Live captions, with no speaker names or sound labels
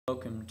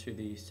Welcome to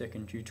the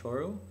second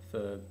tutorial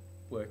for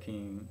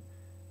working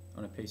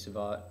on a piece of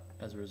art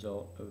as a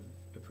result of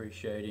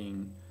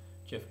appreciating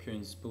Jeff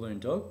Koons' balloon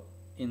dog.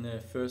 In the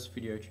first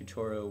video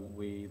tutorial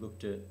we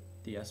looked at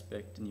the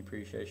aspect and the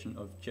appreciation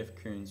of Jeff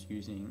Koons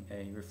using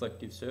a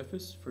reflective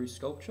surface for his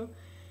sculpture,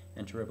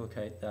 and to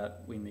replicate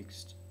that we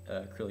mixed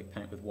acrylic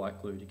paint with white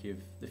glue to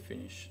give the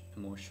finish a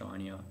more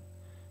shinier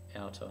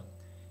outer.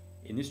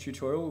 In this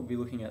tutorial we'll be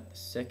looking at the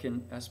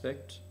second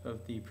aspect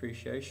of the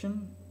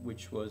appreciation,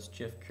 which was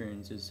Jeff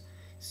Koons'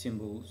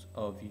 symbols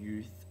of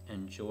youth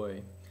and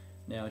joy.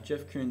 Now,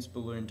 Jeff Koons'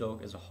 balloon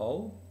dog as a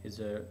whole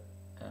is a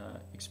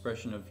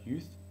expression of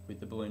youth, with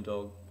the balloon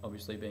dog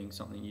obviously being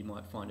something you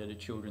might find at a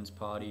children's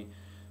party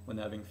when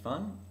they're having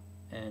fun,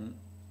 and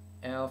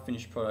our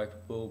finished product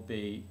will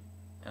be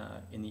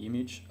in the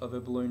image of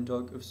a balloon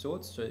dog of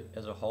sorts, so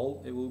as a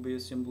whole it will be a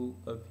symbol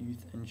of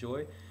youth and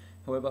joy.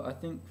 However, I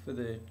think for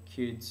the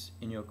kids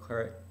in your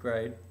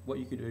grade, what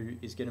you could do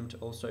is get them to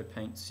also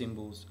paint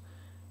symbols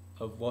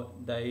of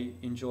what they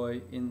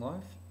enjoy in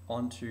life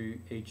onto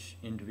each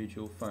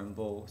individual foam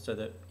ball, so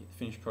that the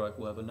finished product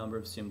will have a number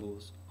of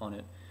symbols on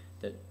it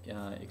that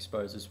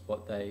exposes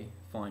what they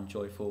find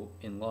joyful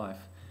in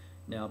life.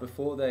 Now,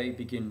 before they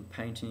begin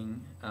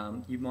painting,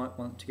 you might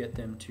want to get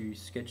them to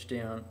sketch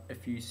down a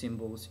few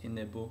symbols in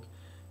their book.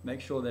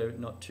 Make sure they're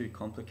not too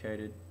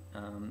complicated,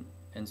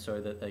 and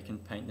so that they can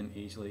paint them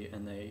easily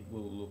and they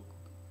will look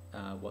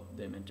what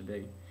they're meant to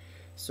be.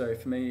 So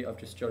for me, I've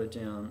just jotted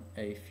down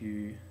a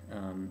few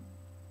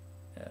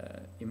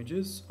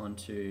images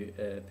onto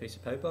a piece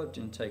of paper. It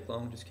didn't take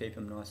long, just keep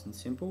them nice and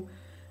simple.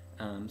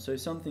 So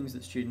some things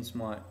that students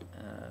might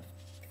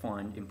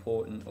find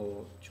important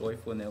or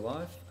joyful in their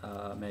life,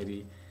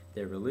 maybe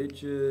they're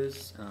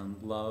religious,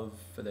 love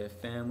for their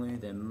family,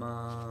 their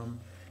mum,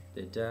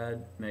 their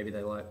dad, maybe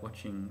they like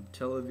watching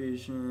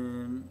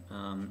television,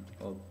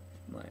 or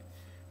like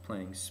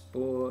playing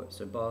sport,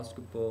 so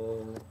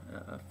basketball,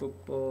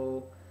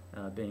 football,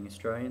 being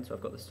Australian, so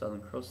I've got the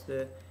Southern Cross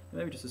there, and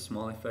maybe just a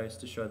smiley face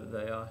to show that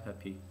they are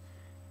happy.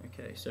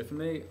 Okay, so for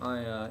me,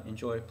 I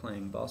enjoy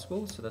playing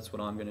basketball, so that's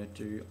what I'm going to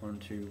do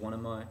onto one of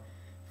my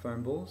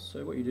foam balls.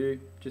 So what you do,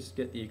 just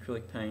get the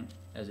acrylic paint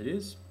as it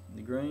is,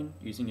 the green,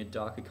 using a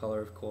darker colour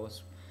of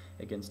course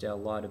against our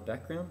lighter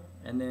background,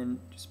 and then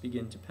just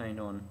begin to paint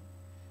on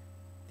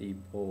the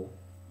ball.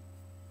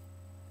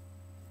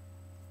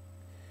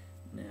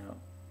 Now,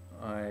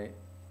 I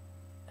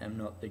am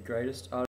not the greatest artist